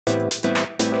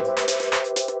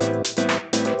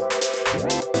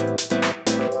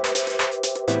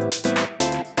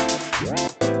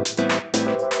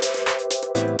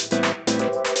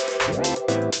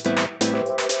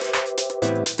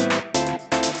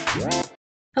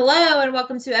Hello and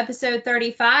welcome to episode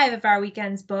 35 of our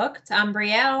Weekends Booked. I'm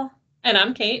Brielle. And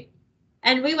I'm Kate.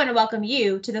 And we want to welcome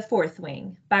you to The Fourth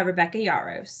Wing by Rebecca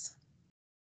Yarros.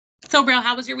 So, Brielle,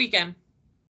 how was your weekend?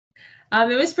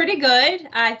 It was pretty good.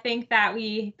 I think that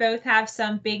we both have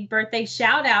some big birthday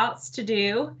shout outs to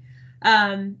do.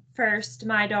 First,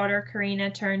 my daughter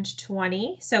Karina turned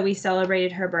 20, so we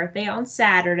celebrated her birthday on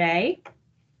Saturday.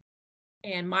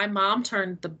 And my mom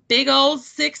turned the big old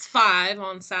 6'5"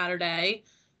 on Saturday.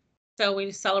 So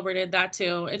we celebrated that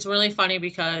too. It's really funny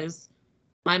because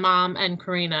my mom and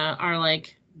Karina are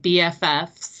like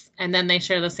BFFs, and then they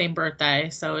share the same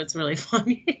birthday. So it's really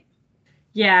funny.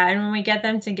 Yeah, and when we get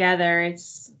them together,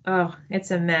 it's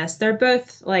a mess. They're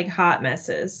both like hot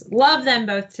messes. Love them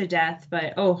both to death,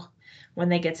 but when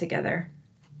they get together.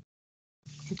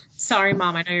 Sorry,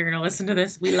 Mom. I know you're going to listen to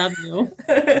this. We love you.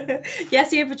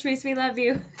 Yes, dear Patrice, we love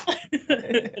you.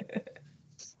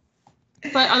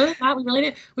 But other than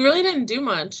that, we really didn't do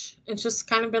much. It's just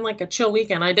kind of been like a chill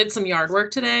weekend. I did some yard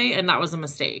work today, and that was a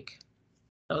mistake.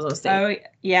 Oh,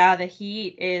 yeah, the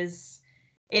heat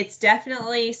it's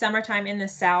definitely summertime in the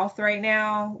South right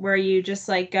now, where you just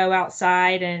like go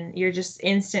outside and you're just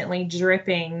instantly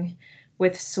dripping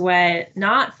with sweat.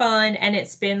 Not fun, and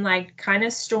it's been like kind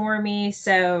of stormy,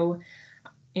 so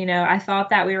I thought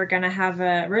that we were going to have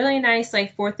a really nice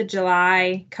like 4th of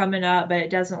July coming up, but it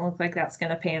doesn't look like that's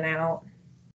going to pan out.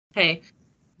 Hey,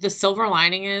 the silver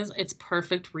lining is it's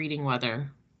perfect reading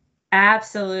weather.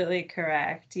 Absolutely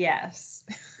correct. Yes.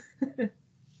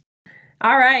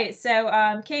 All right.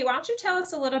 So, Kate, why don't you tell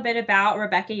us a little bit about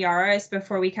Rebecca Yarros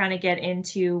before we kind of get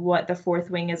into what The Fourth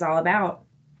Wing is all about?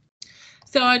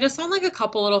 So I just found like a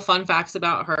couple little fun facts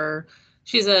about her.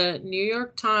 She's a New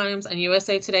York Times and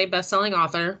USA Today bestselling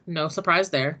author. No surprise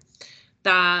there.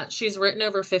 That she's written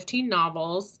over 15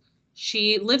 novels.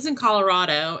 She lives in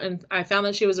Colorado, and I found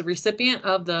that she was a recipient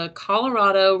of the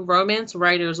Colorado Romance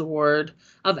Writers Award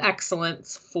of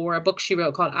Excellence for a book she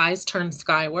wrote called Eyes Turn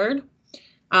Skyward.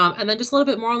 And then just a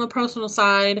little bit more on the personal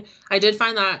side, I did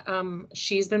find that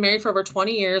she's been married for over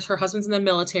 20 years. Her husband's in the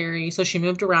military, so she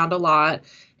moved around a lot.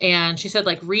 And she said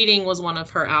like reading was one of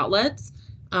her outlets.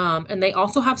 And they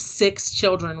also have 6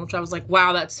 children, which I was like,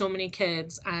 wow, that's so many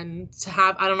kids. And to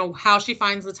have, I don't know how she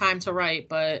finds the time to write,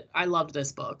 but I loved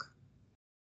this book.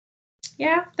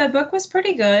 Yeah, the book was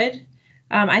pretty good.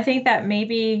 I think that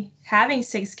maybe having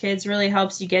 6 kids really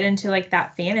helps you get into like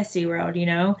that fantasy world,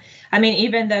 I mean,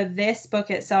 even though this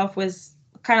book itself was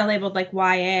kind of labeled like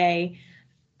YA,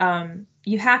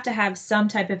 you have to have some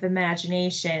type of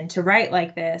imagination to write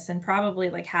like this, and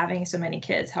probably like having so many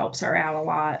kids helps her out a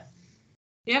lot.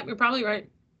 Yeah, you're probably right.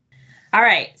 All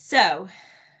right, so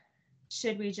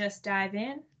should we just dive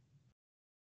in?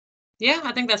 Yeah,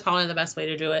 I think that's probably the best way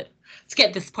to do it. Let's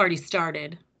get this party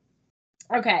started.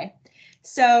 Okay.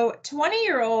 So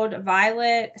 20-year-old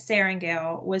Violet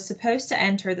Saringale was supposed to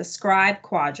enter the scribe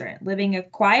quadrant, living a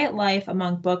quiet life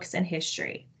among books and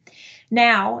history.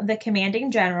 Now, the commanding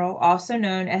general, also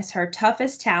known as her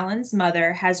toughest Talon's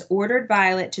mother, has ordered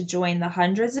Violet to join the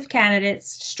hundreds of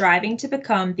candidates striving to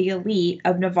become the elite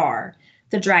of Navarre,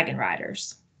 the Dragon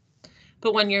Riders.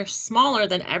 But when you're smaller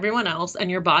than everyone else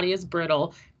and your body is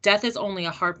brittle, death is only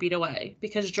a heartbeat away,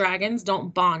 because dragons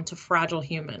don't bond to fragile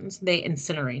humans. They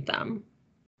incinerate them.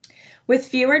 With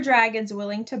fewer dragons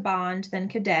willing to bond than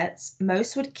cadets,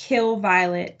 most would kill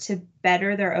Violet to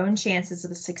better their own chances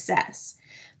of success.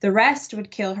 The rest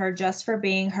would kill her just for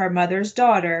being her mother's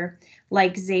daughter,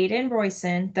 like Xaden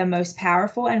Royson, the most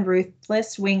powerful and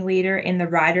ruthless wing leader in the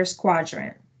Riders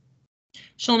Quadrant.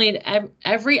 She'll need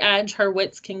every edge her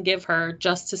wits can give her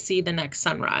just to see the next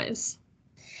sunrise.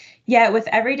 Yet with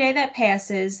every day that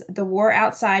passes, the war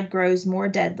outside grows more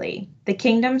deadly. The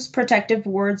kingdom's protective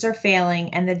wards are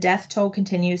failing, and the death toll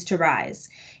continues to rise.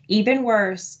 Even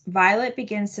worse, Violet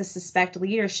begins to suspect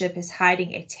leadership is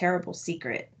hiding a terrible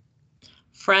secret.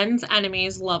 Friends,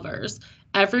 enemies, lovers.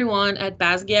 Everyone at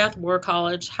Basgiath War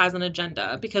College has an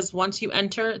agenda, because once you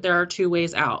enter, there are 2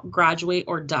 ways out: graduate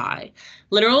or die.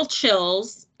 Literal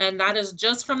chills, and that is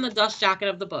just from the dust jacket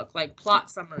of the book, like plot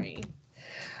summary.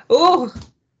 Ooh,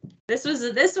 this was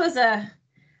a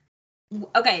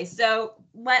okay. So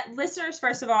listeners,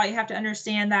 first of all, you have to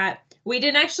understand that we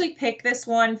didn't actually pick this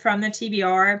one from the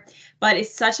TBR, but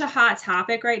it's such a hot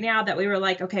topic right now that we were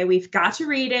like, okay, we've got to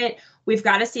read it. We've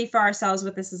got to see for ourselves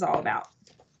what this is all about.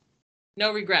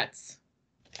 No regrets.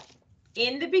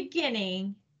 In the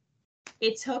beginning,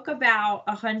 it took about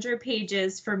 100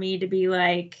 pages for me to be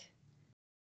like,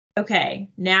 okay,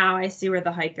 now I see where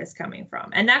the hype is coming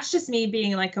from. And that's just me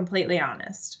being like completely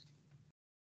honest.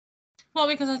 Well,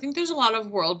 because I think there's a lot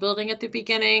of world building at the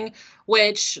beginning,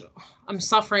 which I'm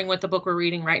suffering with the book we're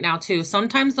reading right now, too.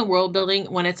 Sometimes the world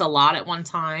building, when it's a lot at one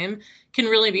time, can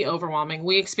really be overwhelming.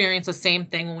 We experienced the same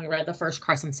thing when we read the first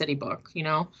Crescent City book, you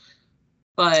know?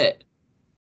 But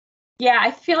yeah,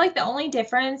 I feel like the only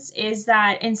difference is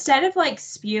that instead of like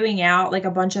spewing out like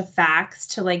a bunch of facts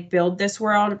to like build this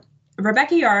world,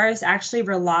 Rebecca Yarros actually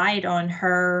relied on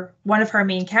one of her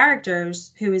main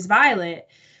characters, who is Violet,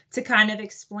 to kind of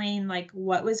explain like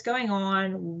what was going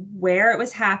on, where it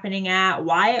was happening at,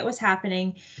 why it was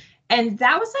happening. And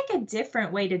that was like a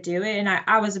different way to do it. And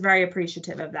I was very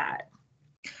appreciative of that.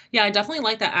 yeah, I definitely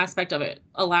like that aspect of it,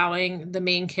 allowing the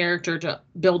main character to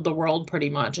build the world pretty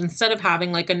much instead of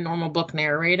having like a normal book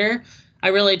narrator. I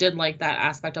really did like that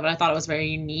aspect of it. I thought it was very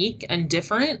unique and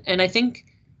different. And I think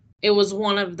it was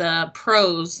one of the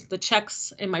pros, the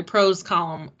checks in my pros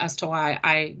column as to why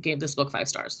I gave this book 5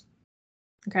 stars.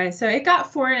 Okay, so it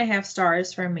got 4.5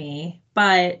 stars from me,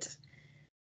 but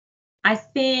I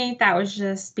think that was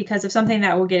just because of something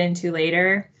that we'll get into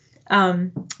later.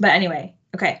 But anyway,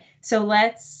 okay, so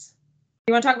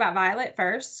you want to talk about Violet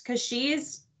first? Because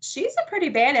she's a pretty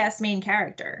badass main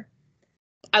character.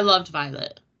 I loved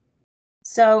Violet.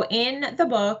 So in the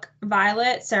book,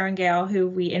 Violet Serengale, who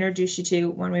we introduced you to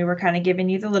when we were kind of giving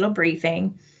you the little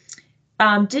briefing,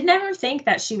 did never think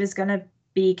that she was going to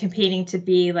be competing to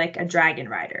be like a dragon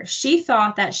rider. She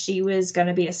thought that she was going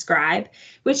to be a scribe,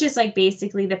 which is like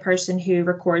basically the person who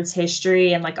records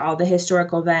history and like all the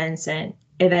historical events and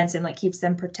like keeps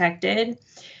them protected.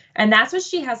 And that's what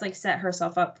she has like set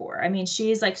herself up for. I mean,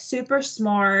 she's like super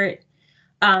smart.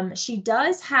 She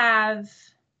does have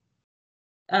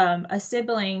a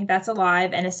sibling that's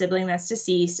alive and a sibling that's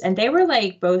deceased, and they were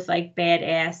like both like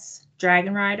badass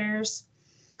dragon riders.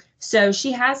 So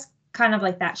she has kind of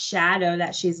like that shadow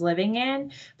that she's living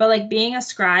in, but like being a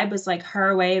scribe was like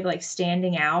her way of like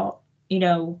standing out,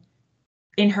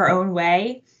 in her own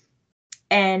way.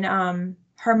 And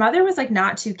her mother was like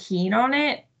not too keen on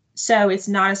it, so it's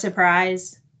not a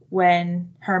surprise when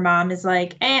her mom is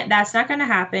like, that's not going to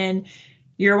happen.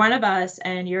 You're one of us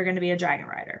and you're going to be a dragon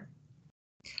rider.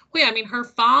 Well, yeah, I mean, her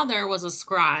father was a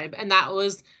scribe, and that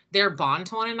was their bond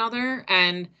to one another.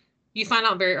 And you find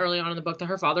out very early on in the book that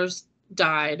her father's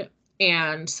died.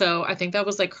 And so I think that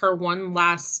was like her one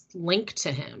last link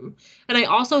to him. And I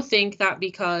also think that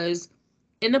because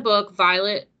in the book,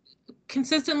 Violet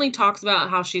consistently talks about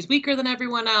how she's weaker than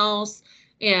everyone else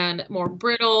and more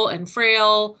brittle and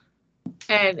frail.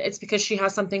 And it's because she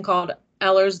has something called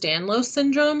Ehlers-Danlos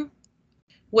syndrome,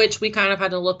 which we kind of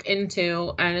had to look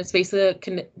into. And it's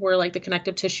basically where like the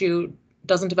connective tissue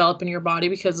doesn't develop in your body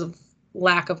because of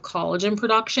lack of collagen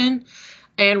production.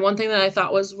 And one thing that I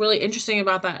thought was really interesting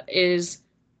about that is,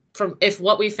 from if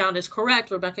what we found is correct,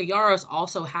 Rebecca Yarros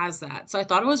also has that. So I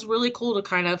thought it was really cool to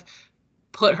kind of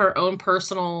put her own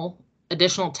personal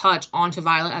additional touch onto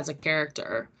Violet as a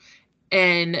character.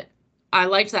 And I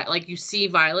liked that, like, you see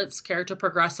Violet's character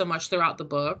progress so much throughout the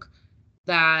book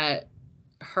that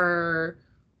her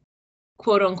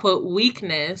quote unquote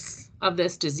weakness of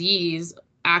this disease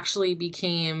actually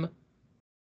became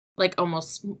like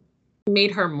almost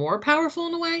made her more powerful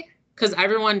in a way, because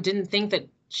everyone didn't think that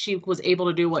she was able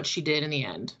to do what she did in the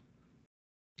end.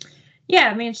 Yeah,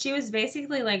 I mean, she was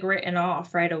basically like written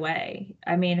off right away.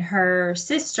 I mean, her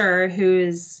sister,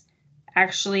 who's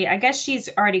actually, I guess she's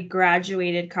already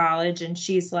graduated college and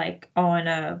she's like on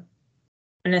an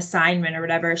assignment or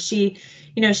whatever. She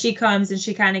comes and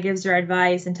she kind of gives her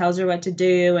advice and tells her what to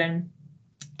do and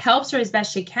helps her as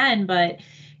best she can. But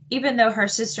even though her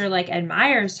sister like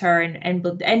admires her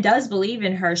and does believe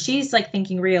in her, she's like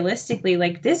thinking realistically,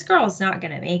 like, this girl's not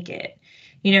going to make it.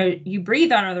 You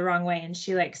breathe on her the wrong way and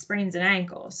she like sprains an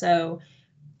ankle. So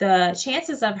the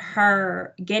chances of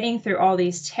her getting through all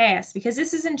these tasks, because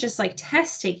this isn't just like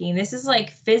test taking, this is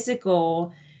like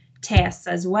physical tasks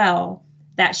as well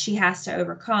that she has to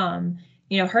overcome.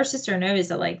 Her sister knows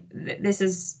that like this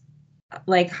is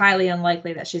like highly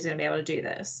unlikely that she's going to be able to do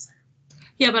this.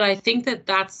 Yeah, but I think that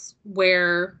that's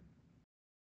where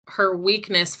her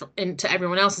weakness to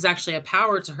everyone else is actually a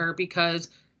power to her, because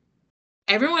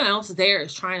everyone else there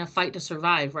is trying to fight to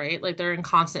survive, right? Like, they're in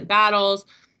constant battles.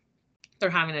 They're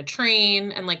having to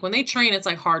train. And like when they train, it's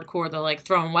like hardcore. They're like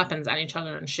throwing weapons at each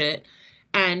other and shit.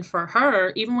 And for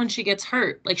her, even when she gets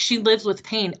hurt, like, she lives with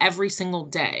pain every single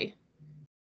day.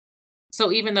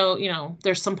 So even though,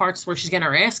 there's some parts where she's getting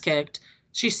her ass kicked,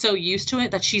 she's so used to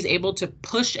it that she's able to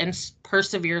push and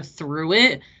persevere through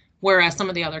it, whereas some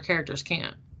of the other characters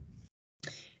can't.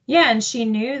 Yeah, and she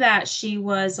knew that she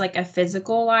was like a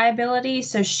physical liability,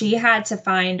 so she had to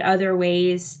find other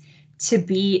ways to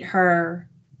beat her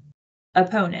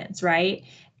opponents, right?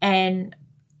 And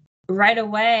right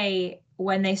away,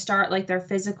 when they start like their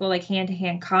physical, like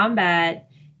hand-to-hand combat,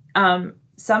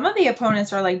 some of the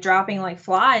opponents are like dropping like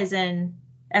flies, and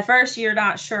at first you're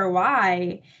not sure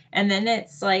why. And then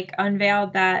it's like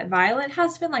unveiled that Violet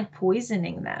has been like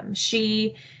poisoning them.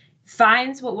 She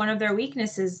finds what one of their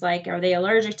weaknesses, like, are they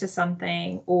allergic to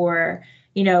something, or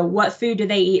what food do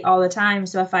they eat all the time?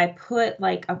 So if I put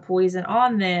like a poison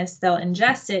on this, they'll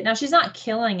ingest it. Now she's not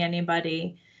killing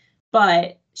anybody,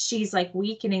 but she's like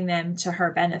weakening them to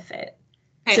her benefit.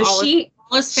 Hey, so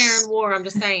all is fair in war, I'm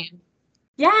just saying.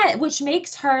 Yeah, which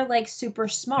makes her like super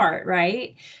smart,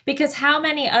 right? Because how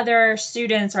many other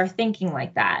students are thinking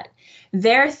like that?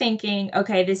 They're thinking,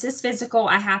 okay, this is physical,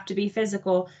 I have to be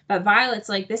physical. But Violet's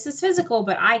like, this is physical,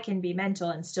 but I can be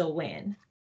mental and still win.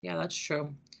 Yeah, that's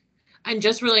true. And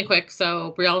just really quick,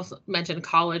 so Brielle mentioned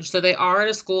college. So they are at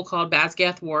a school called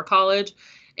Basgiath War College,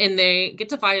 and they get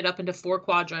divided up into 4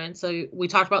 quadrants. So we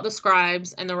talked about the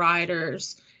scribes and the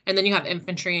riders, and then you have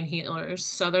infantry and healers.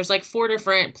 So there's like 4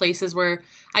 different places where,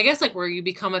 I guess, like where you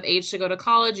become of age to go to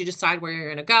college, you decide where you're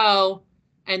going to go,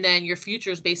 and then your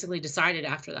future is basically decided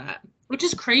after that, which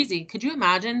is crazy. Could you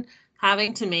imagine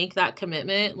having to make that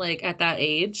commitment like at that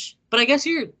age? But I guess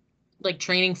you're like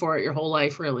training for it your whole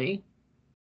life, really.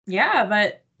 Yeah,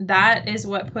 but that is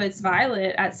what puts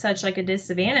Violet at such like a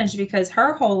disadvantage, because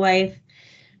her whole life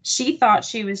she thought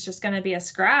she was just going to be a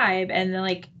scribe, and then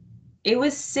like it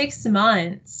was 6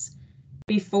 months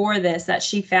before this that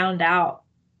she found out,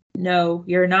 no,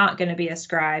 you're not going to be a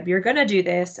scribe. You're going to do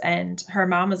this. And her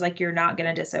mom was like, you're not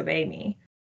going to disobey me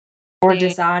or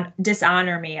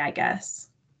dishonor me, I guess.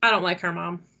 I don't like her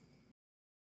mom.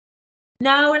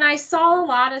 No, and I saw a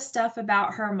lot of stuff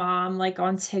about her mom like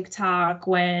on TikTok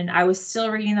when I was still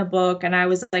reading the book, and I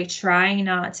was like trying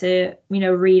not to,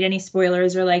 read any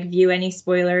spoilers or like view any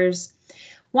spoilers.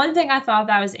 One thing I thought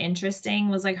that was interesting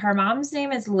was like her mom's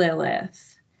name is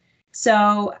Lilith.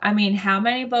 So, I mean, how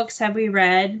many books have we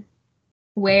read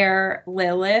where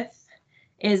Lilith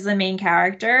is the main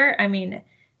character? I mean,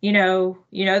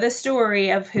 the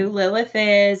story of who Lilith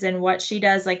is and what she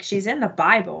does. Like, she's in the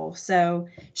Bible, so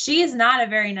she is not a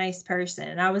very nice person.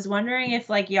 And I was wondering if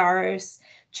like Yaros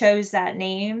chose that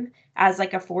name as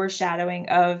like a foreshadowing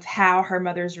of how her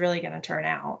mother's really going to turn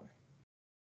out.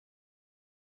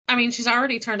 I mean, she's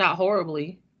already turned out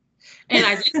horribly. And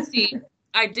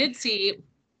I did see,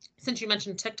 since you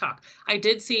mentioned TikTok, I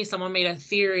did see someone made a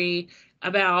theory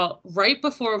about right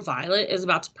before Violet is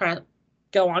about to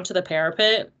go onto the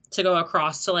parapet to go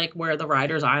across to like where the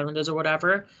Riders Island is or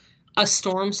whatever, a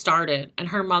storm started, and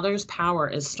her mother's power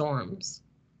is storms.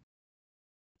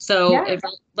 So Yeah. if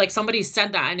like somebody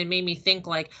said that, and it made me think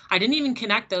like I didn't even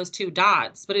connect those 2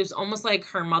 dots, but it was almost like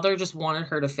her mother just wanted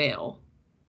her to fail.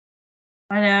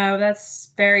 I know,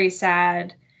 that's very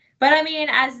sad. But I mean,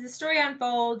 as the story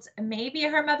unfolds, maybe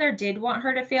her mother did want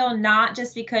her to fail, not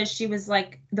just because she was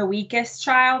like the weakest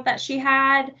child that she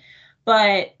had,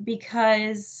 but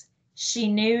because she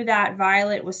knew that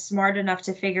Violet was smart enough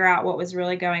to figure out what was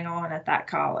really going on at that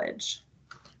college.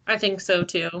 I think so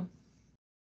too.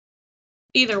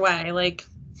 Either way, like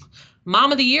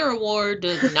Mom of the Year award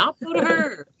did not go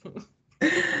to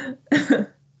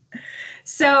her.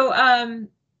 So,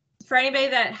 for anybody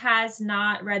that has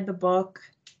not read the book,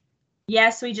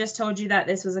 yes, we just told you that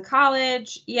this was a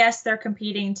college. Yes, they're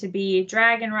competing to be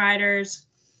dragon riders.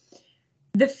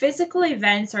 The physical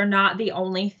events are not the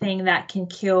only thing that can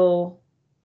kill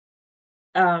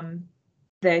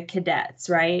the cadets,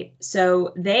 right?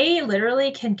 So they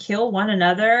literally can kill one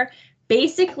another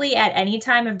basically at any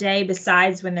time of day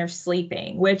besides when they're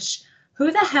sleeping, which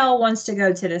who the hell wants to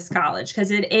go to this college?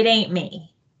 Because it ain't me.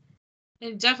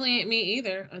 It definitely ain't me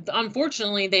either.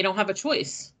 Unfortunately, they don't have a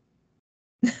choice.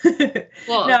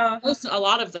 Well, no. A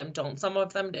lot of them don't. Some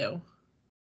of them do.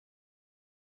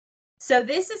 So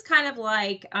this is kind of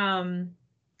like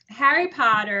Harry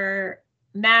Potter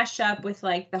mash up with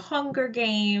like the Hunger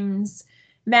Games,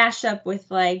 mash up with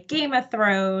like Game of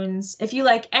Thrones. If you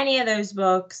like any of those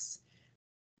books,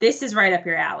 this is right up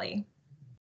your alley.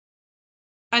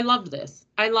 I loved this.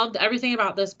 I loved everything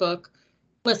about this book.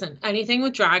 Listen, anything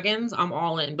with dragons, I'm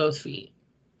all in, both feet.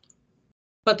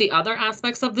 But the other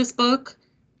aspects of this book,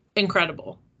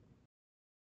 incredible.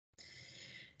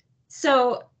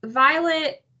 So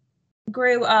Violet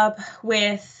grew up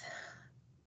with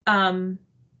another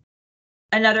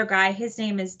guy. His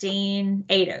name is Dain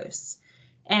Ados.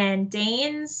 And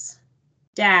Dain's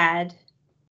dad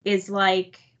is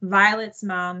like Violet's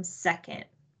mom's second.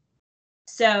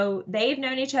 So they've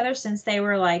known each other since they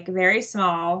were like very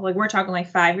small. Like we're talking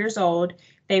like 5 years old.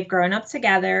 They've grown up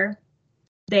together.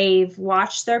 they've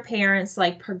watched their parents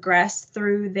like progress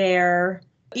through the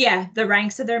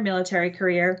ranks of their military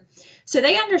career. So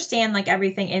they understand like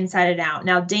everything inside and out.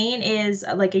 Now Dain is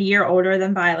like a year older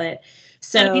than Violet.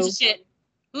 So and a piece of shit.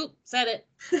 Oop, said it.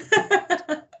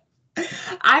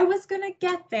 I was gonna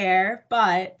get there,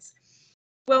 but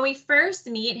when we first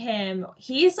meet him,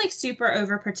 he's like super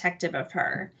overprotective of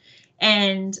her.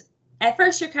 And at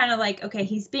first you're kind of like, okay,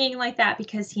 he's being like that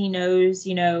because he knows,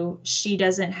 you know, she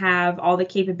doesn't have all the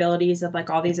capabilities of like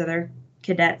all these other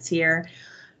cadets here.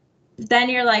 Then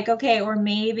you're like, okay, or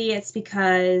maybe it's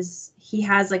because he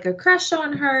has like a crush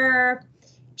on her.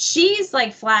 She's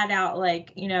like flat out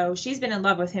like, you know, she's been in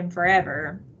love with him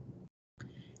forever.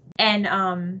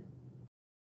 And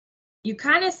you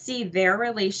kind of see their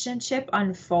relationship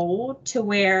unfold to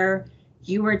where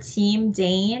you were Team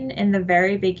Dain in the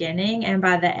very beginning, and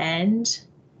by the end,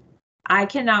 I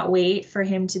cannot wait for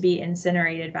him to be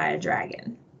incinerated by a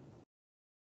dragon.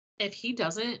 If he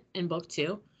doesn't in book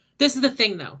 2, this is the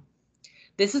thing though.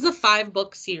 This is a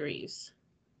 5-book series.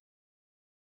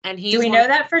 And do we know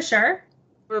that for sure?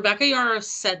 Rebecca Yarros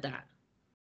said that.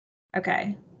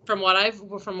 Okay. From what I've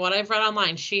read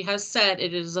online, she has said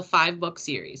it is a 5-book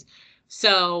series.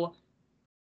 So,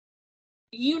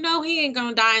 you know he ain't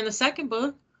gonna die in the second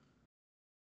book.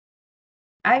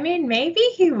 I mean, maybe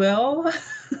he will.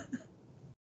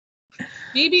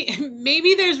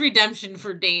 maybe there's redemption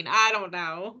for Dain. I don't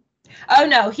know. Oh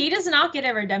no, he does not get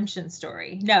a redemption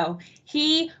story. No,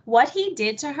 what he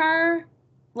did to her,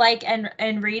 like,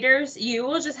 and readers, you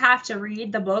will just have to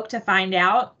read the book to find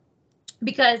out,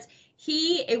 because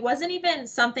it wasn't even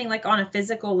something like on a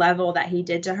physical level that he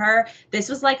did to her. This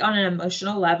was like on an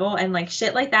emotional level, and like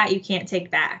shit like that you can't take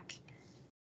back.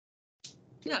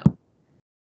 No.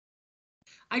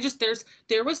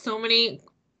 There was so many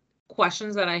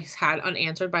questions that I had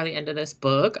unanswered by the end of this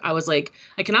book. I was like,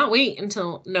 I cannot wait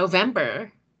until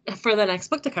November for the next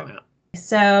book to come out.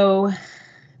 So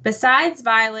besides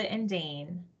Violet and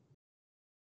Dain,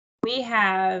 we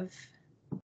have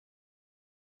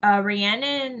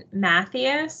Rhiannon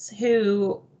Mathias,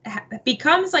 who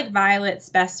becomes like Violet's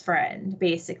best friend,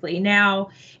 basically.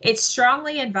 Now, it's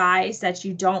strongly advised that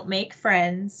you don't make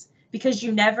friends, because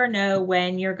you never know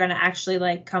when you're going to actually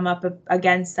like come up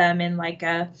against them in like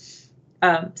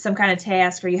some kind of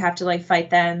task, or you have to like fight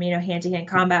them, you know, hand-to-hand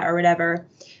combat or whatever.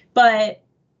 But,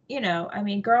 you know, I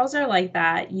mean, girls are like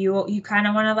that. You kind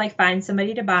of want to like find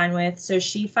somebody to bond with. So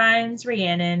she finds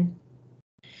Rhiannon.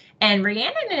 And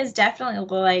Rhiannon is definitely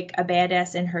like a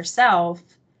badass in herself.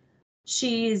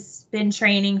 She's been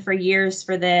training for years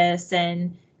for this,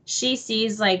 and she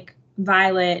sees like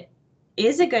Violet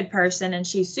is a good person, and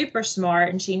she's super smart,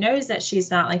 and she knows that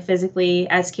she's not like physically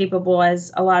as capable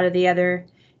as a lot of the other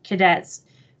cadets.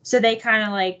 So they kind of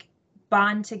like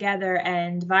bond together,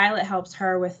 and Violet helps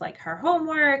her with like her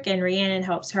homework, and Rhiannon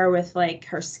helps her with like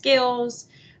her skills.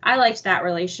 I liked that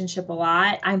relationship a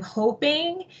lot. I'm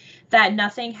hoping that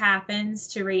nothing happens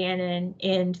to Rhiannon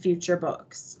in future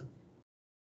books.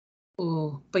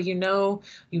 Ooh, but you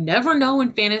never know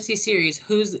in fantasy series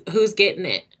who's getting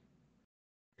it.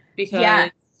 Because yeah,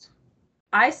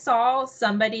 I saw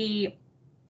somebody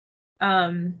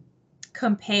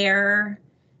compare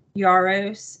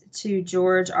Yarros to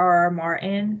George R.R.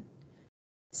 Martin,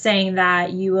 saying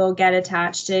that you will get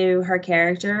attached to her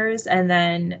characters and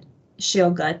then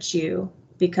she'll gut you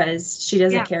because she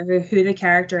doesn't care who the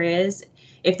character is.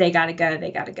 If they gotta go,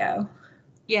 they gotta go.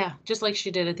 Yeah, just like she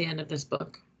did at the end of this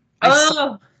book. I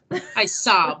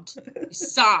sobbed.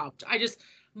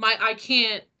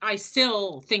 I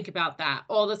still think about that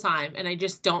all the time, and I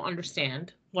just don't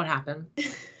understand what happened.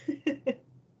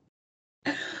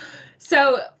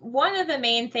 So one of the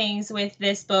main things with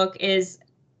this book is,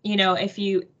 you know, if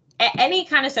you any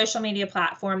kind of social media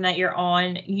platform that you're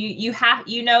on, you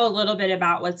know a little bit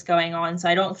about what's going on. So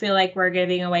I don't feel like we're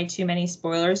giving away too many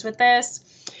spoilers with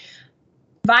this.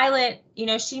 Violet, you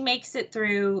know, she makes it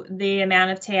through the amount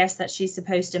of tasks that she's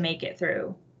supposed to make it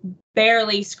through,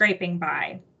 barely scraping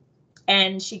by.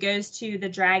 And she goes to the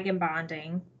dragon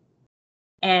bonding,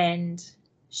 and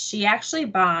she actually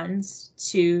bonds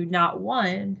to not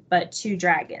one, but 2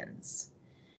 dragons.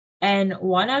 And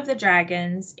one of the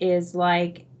dragons is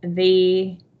like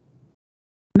the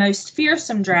most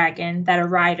fearsome dragon that a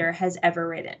rider has ever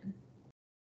ridden.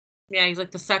 Yeah, he's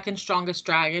like the second strongest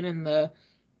dragon in the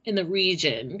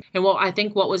region. And I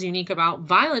think what was unique about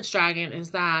Violet's dragon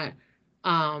is that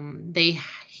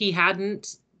he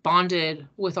hadn't bonded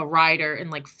with a rider in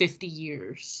like 50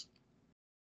 years.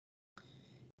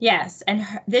 Yes, and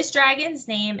this dragon's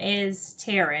name is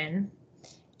Terran.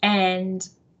 And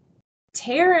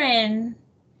Terran,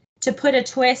 to put a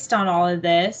twist on all of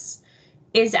this,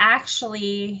 is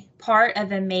actually part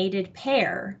of a mated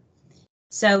pair.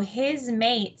 So his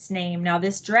mate's name, now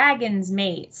this dragon's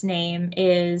mate's name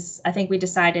is, I think we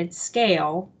decided,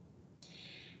 Scale.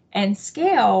 And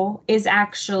Scale is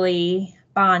actually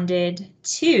bonded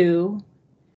to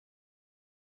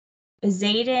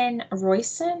Xaden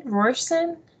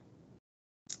Royson,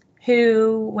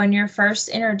 who, when you're first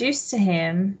introduced to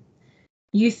him,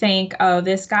 you think, oh,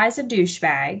 this guy's a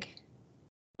douchebag.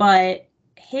 But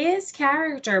his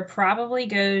character probably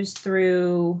goes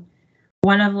through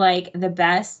one of like the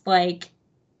best like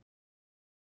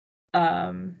what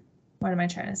am I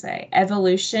trying to say?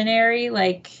 Evolutionary,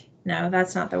 like, no,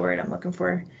 that's not the word I'm looking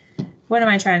for. What am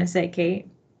I trying to say, Kate?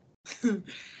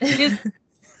 His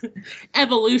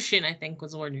evolution, I think,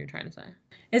 was the word you're trying to say.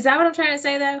 Is that what I'm trying to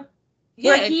say though?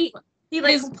 Yeah, where he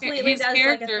like completely does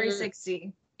like a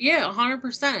 360. Yeah,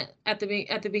 100%. At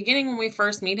the beginning when we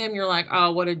first meet him, you're like,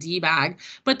 oh, what a D-bag.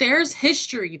 But there's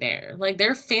history there. Like,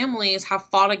 their families have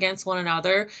fought against one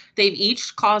another. They've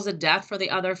each caused a death for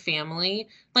the other family.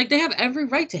 Like, they have every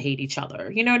right to hate each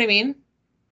other. You know what I mean?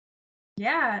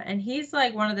 Yeah, and he's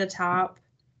like one of the top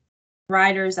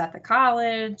writers at the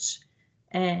college,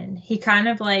 and he kind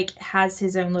of like has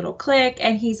his own little clique,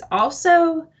 and he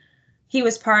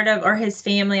was part of, or his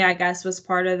family, I guess, was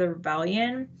part of the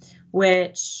rebellion,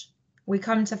 which we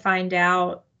come to find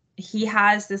out he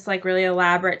has this like really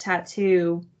elaborate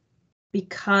tattoo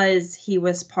because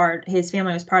his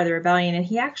family was part of the rebellion, and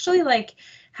he actually like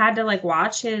had to like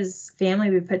watch his family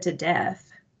be put to death.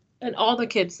 And all the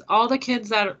kids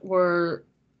that were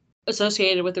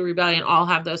associated with the rebellion all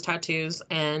have those tattoos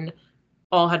and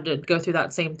all had to go through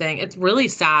that same thing. It's really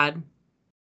sad.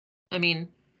 I mean,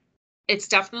 it's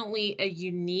definitely a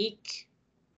unique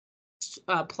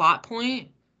plot point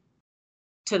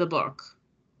to the book.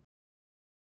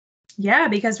 Yeah,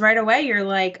 because right away you're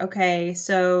like, okay,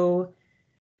 so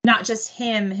not just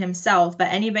himself, but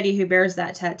anybody who bears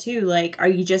that tattoo, like, are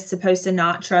you just supposed to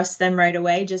not trust them right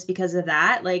away just because of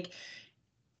that? Like,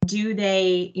 do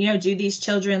these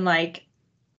children like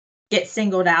get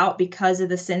singled out because of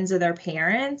the sins of their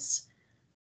parents?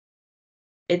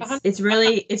 It's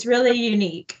really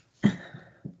unique.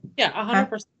 Yeah,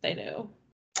 100% they do.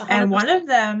 100%. And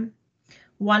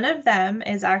one of them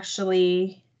is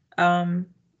actually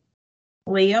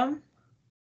Liam.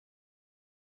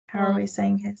 How are we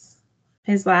saying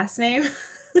his last name?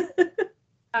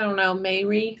 I don't know,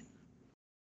 Mayri.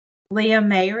 Liam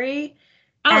Mayri.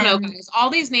 I don't know, guys. All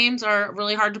these names are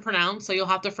really hard to pronounce, so you'll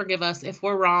have to forgive us if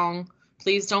we're wrong.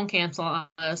 Please don't cancel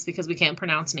us because we can't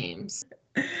pronounce names.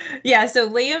 Yeah, so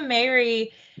Liam Mayri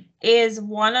is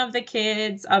one of the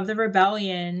kids of the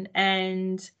rebellion,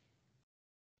 and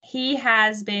he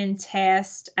has been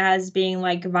tasked as being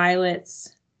like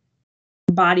Violet's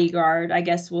bodyguard, I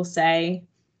guess we'll say.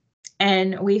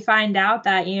 And we find out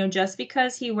that, just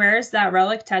because he wears that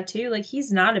relic tattoo, like,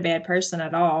 he's not a bad person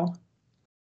at all.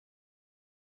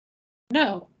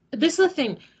 No, this is the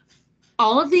thing.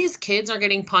 All of these kids are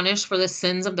getting punished for the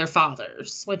sins of their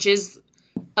fathers, which is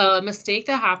a mistake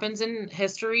that happens in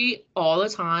history all the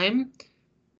time.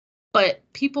 But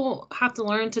people have to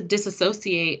learn to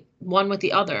disassociate one with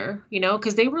the other,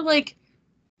 because they were like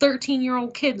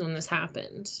 13-year-old kids when this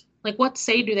happened. Like, what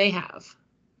say do they have?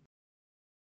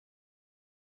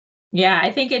 Yeah,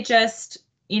 I think it just,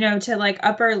 to like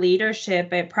upper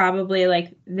leadership, it probably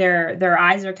like their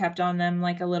eyes are kept on them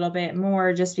like a little bit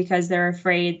more, just because they're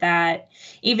afraid that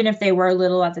even if they were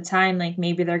little at the time, like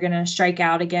maybe they're going to strike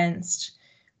out against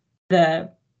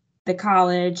the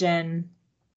college and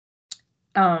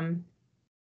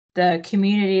the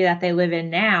community that they live in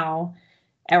now,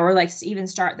 or like even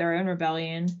start their own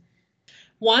rebellion.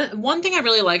 One thing I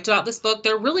really liked about this book,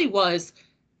 there really was,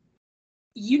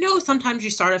 sometimes you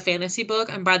start a fantasy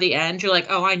book and by the end you're like,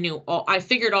 oh, I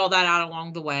figured all that out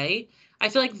along the way. I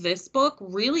feel like this book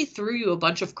really threw you a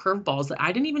bunch of curveballs that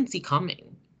I didn't even see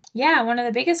coming. Yeah, one of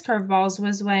the biggest curveballs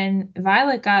was when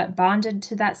Violet got bonded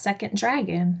to that second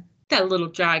dragon. That little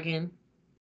dragon.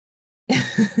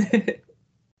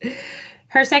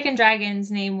 Her second dragon's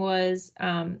name was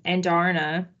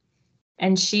Andarna,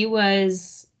 and she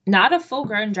was not a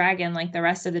full-grown dragon like the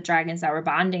rest of the dragons that were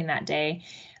bonding that day.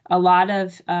 A lot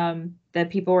of the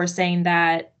people were saying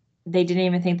that they didn't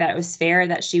even think that it was fair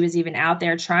that she was even out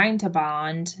there trying to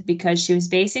bond, because she was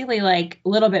basically like a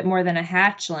little bit more than a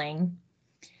hatchling,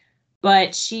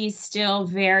 but she's still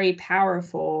very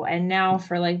powerful. And now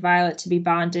for like Violet to be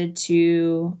bonded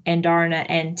to Andarna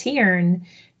and Tiern,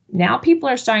 now people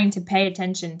are starting to pay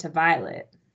attention to Violet.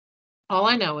 All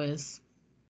I know is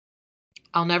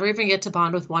I'll never even get to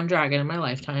bond with one dragon in my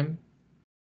lifetime.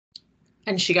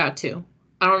 And she got two.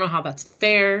 I don't know how that's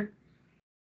fair.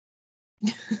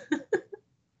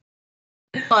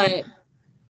 But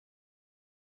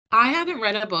I haven't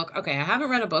read a book. Okay, I haven't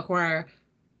read a book where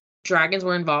dragons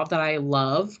were involved that I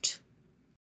loved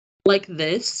like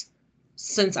this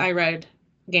since I read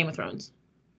Game of Thrones.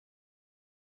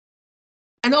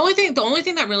 And the only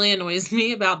thing that really annoys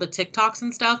me about the TikToks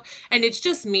and stuff, and it's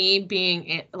just me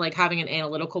being like having an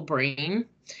analytical brain,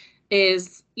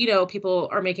 is, you know, people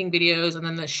are making videos and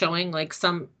then they're showing like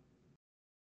some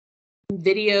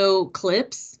video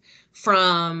clips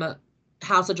from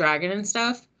House of Dragon and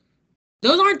stuff.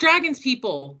 Those aren't dragons,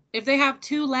 people. If they have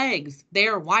 2 legs, they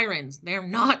are Wyrens. They're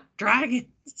not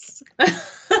dragons.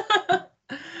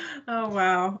 Oh,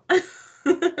 wow.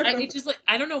 It's just like,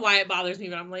 I don't know why it bothers me,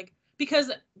 but I'm like,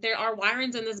 because there are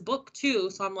Wyrens in this book too.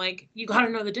 So I'm like, you got to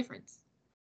know the difference.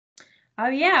 Oh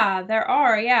yeah, there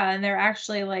are. Yeah, and they're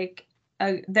actually like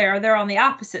they're on the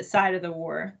opposite side of the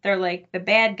war. They're like the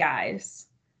bad guys.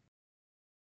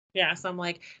 Yeah, so I'm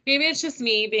like, maybe it's just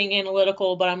me being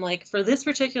analytical, but I'm like, for this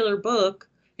particular book,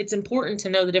 it's important to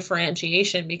know the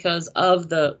differentiation because of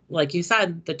the, like you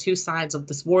said, the 2 sides of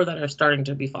this war that are starting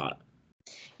to be fought.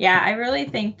 Yeah, I really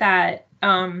think that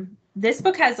this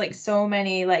book has like so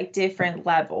many like different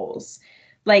levels.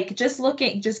 Like just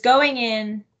going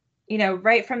in, you know,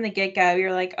 right from the get-go,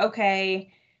 you're like,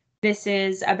 okay, this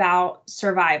is about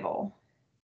survival.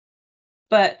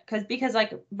 But because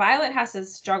like Violet has to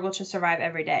struggle to survive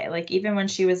every day, like even when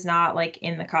she was not like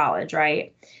in the college,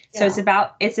 right? Yeah. So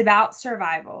it's about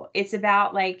survival. It's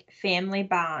about like family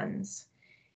bonds.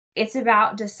 It's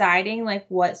about deciding like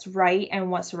what's right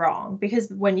and what's wrong. Because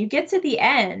when you get to the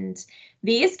end,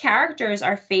 these characters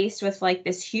are faced with like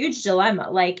this huge dilemma.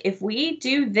 Like if we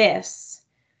do this,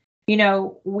 you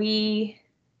know, we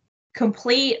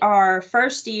complete our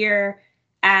first year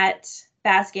at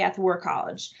Basgiath War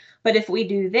College. But if we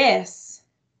do this,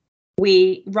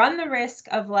 we run the risk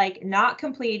of like not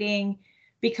completing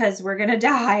because we're going to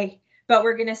die, but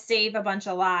we're going to save a bunch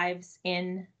of lives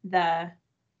in the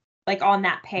like on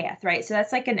that path, right? So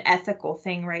that's like an ethical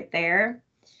thing right there.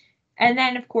 And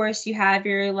then of course you have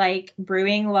your like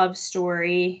brewing love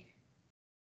story.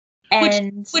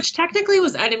 And which technically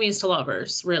was enemies to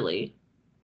lovers, really.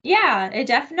 Yeah, it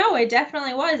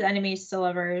definitely was enemies to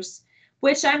lovers,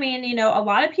 which I mean, you know, a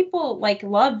lot of people like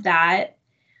love that.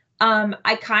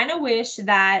 I kind of wish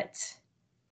that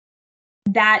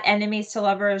enemies to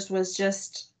lovers was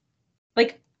just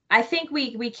like, I think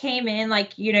we came in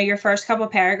like, you know, your first couple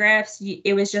paragraphs,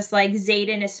 it was just like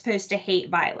Xaden is supposed to hate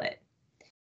Violet.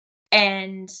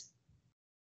 And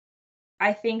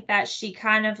I think that she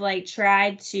kind of like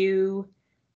tried to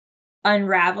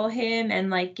unravel him and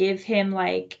like give him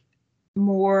like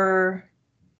more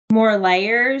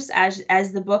layers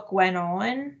as the book went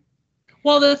on.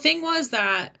 Well, the thing was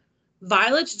that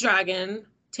Violet's dragon,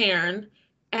 Taryn,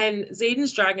 and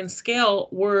Xaden's dragon, Scale,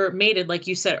 were mated, like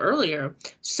you said earlier.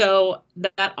 So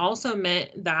that also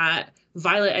meant that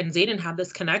Violet and Xaden have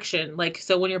this connection. Like,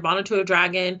 so when you're bonded to a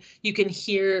dragon, you can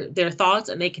hear their thoughts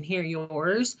and they can hear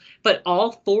yours. But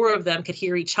all 4 of them could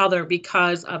hear each other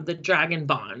because of the dragon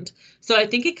bond. So I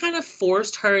think it kind of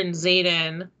forced her and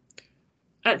Xaden.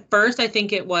 At first, I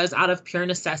think it was out of pure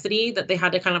necessity that they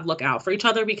had to kind of look out for each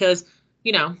other because,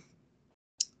 you know,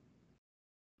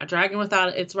 a dragon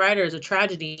without its rider is a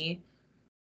tragedy.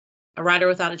 A rider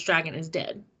without its dragon is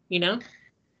dead, you know?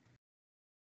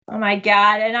 Oh my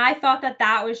God. And I thought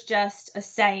that was just a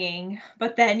saying,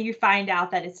 but then you find out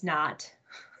that it's not.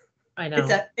 I know.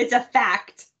 It's a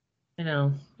fact. I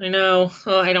know.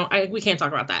 Oh, we can't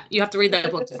talk about that. You have to read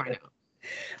that book to find out.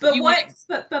 But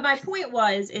but my point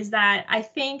is that I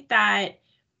think that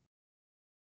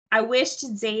I wished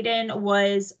Xaden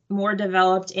was more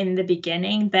developed in the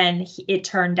beginning than it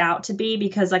turned out to be,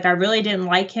 because like I really didn't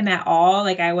like him at all.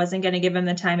 Like I wasn't going to give him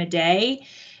the time of day.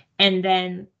 And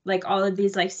then like all of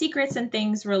these like secrets and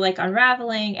things were like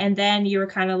unraveling. And then you were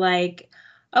kind of like,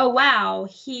 oh, wow,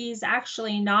 he's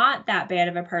actually not that bad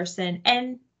of a person.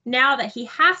 And now that he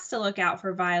has to look out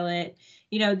for Violet,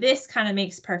 you know, this kind of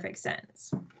makes perfect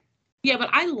sense. Yeah, but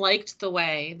I liked the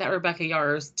way that Rebecca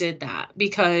Yarros did that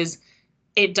because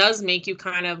it does make you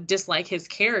kind of dislike his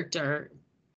character.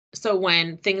 So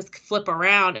when things flip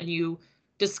around and you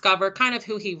discover kind of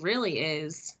who he really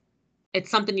is, it's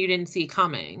something you didn't see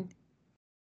coming.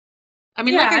 I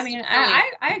mean,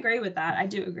 I agree with that. I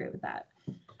do agree with that.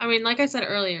 I mean, like I said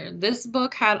earlier, this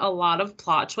book had a lot of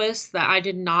plot twists that I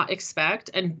did not expect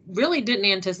and really didn't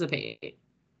anticipate.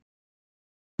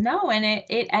 No, and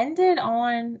it ended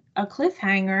on a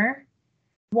cliffhanger,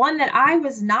 one that I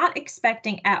was not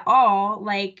expecting at all.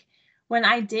 Like when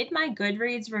I did my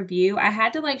Goodreads review, I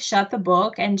had to like shut the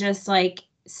book and just like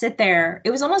sit there.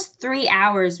 It was almost 3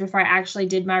 hours before I actually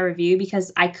did my review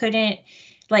because I couldn't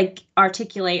like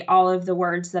articulate all of the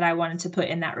words that I wanted to put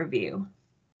in that review.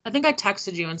 I think I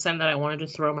texted you and said that I wanted to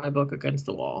throw my book against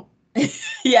the wall.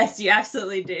 Yes, you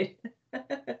absolutely did.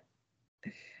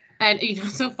 And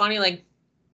it's so funny, like,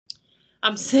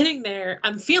 I'm sitting there,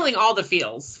 I'm feeling all the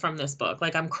feels from this book.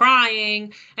 Like, I'm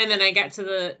crying, and then I get to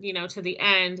the, to the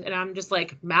end, and I'm just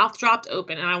like mouth dropped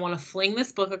open, and I want to fling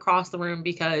this book across the room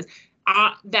because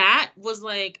that was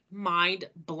like mind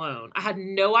blown. I had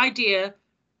no idea,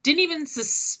 didn't even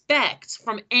suspect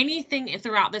from anything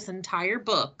throughout this entire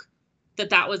book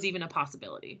that was even a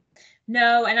possibility.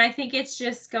 No, and I think it's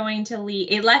just going to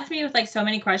lead. It left me with like so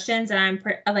many questions, and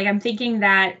I'm thinking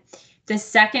that the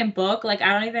second book, like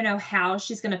I don't even know how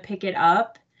she's going to pick it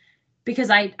up because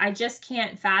I just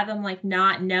can't fathom like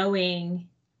not knowing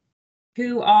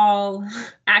who all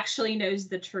actually knows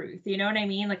the truth. You know what I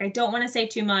mean? Like I don't want to say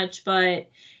too much, but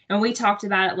and we talked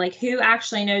about it, like who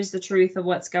actually knows the truth of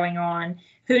what's going on?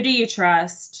 Who do you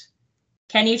trust?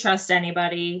 Can you trust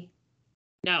anybody?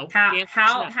 No.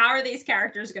 How are these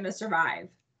characters going to survive?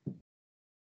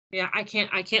 Yeah, I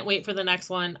can't wait for the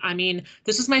next one. I mean,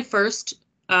 this is my first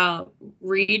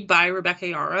read by Rebecca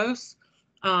Yarros.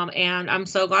 And I'm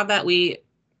so glad that we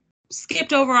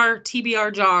skipped over our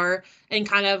TBR jar and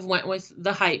kind of went with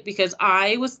the hype because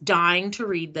I was dying to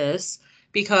read this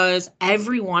because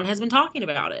everyone has been talking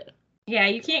about it. Yeah,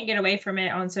 you can't get away from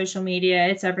it on social media.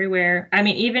 It's everywhere. I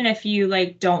mean, even if you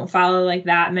like don't follow like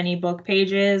that many book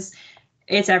pages,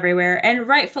 it's everywhere, and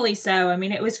rightfully so. I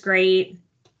mean, it was great.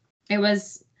 It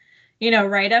was,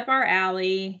 right up our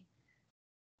alley.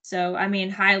 So, I mean,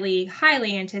 highly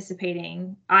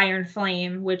anticipating Iron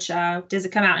Flame, which does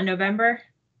it come out in November?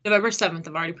 November 7th.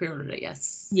 I've already pre-ordered it,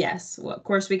 yes. Yes. Well, of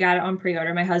course, we got it on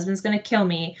pre-order. My husband's going to kill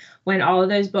me when all of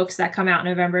those books that come out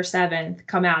November 7th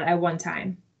come out at one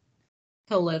time.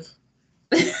 He'll live.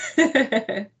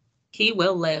 He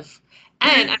will live.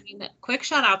 And I mean, quick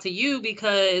shout out to you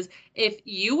because if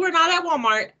you were not at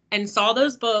Walmart and saw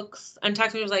those books and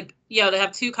texted me was like, yo, they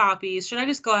have 2 copies. Should I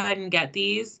just go ahead and get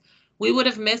these? We would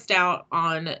have missed out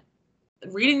on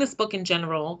reading this book in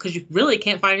general because you really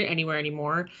can't find it anywhere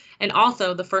anymore. And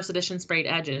also the first edition sprayed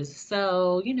edges.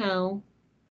 So, Yeah,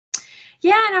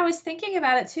 and I was thinking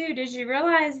about it too. Did you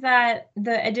realize that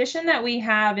the edition that we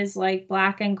have is like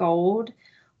black and gold,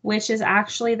 which is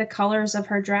actually the colors of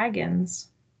her dragons?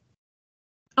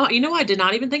 Oh, I did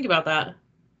not even think about that.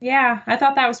 Yeah, I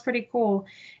thought that was pretty cool.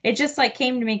 It just like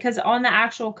came to me because on the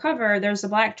actual cover, there's a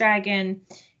black dragon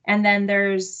and then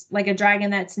there's like a dragon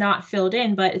that's not filled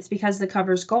in, but it's because the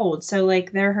cover's gold. So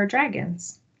like they're her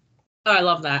dragons. Oh, I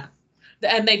love that.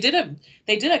 And they did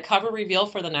a cover reveal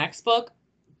for the next book.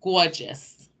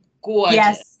 Gorgeous.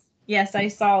 Yes, I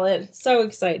saw it. So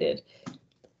excited.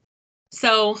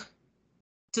 So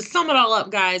to sum it all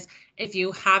up, guys, if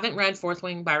you haven't read Fourth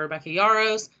Wing by Rebecca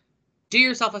Yarros, do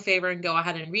yourself a favor and go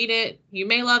ahead and read it. You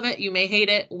may love it. You may hate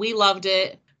it. We loved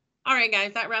it. All right,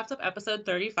 guys, that wraps up episode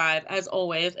 35. As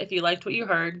always, if you liked what you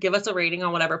heard, give us a rating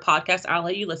on whatever podcast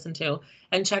outlet you listen to,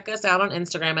 and check us out on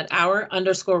Instagram at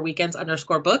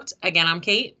our_weekends_booked. Again, I'm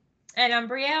Kate. And I'm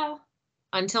Brielle.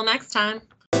 Until next time.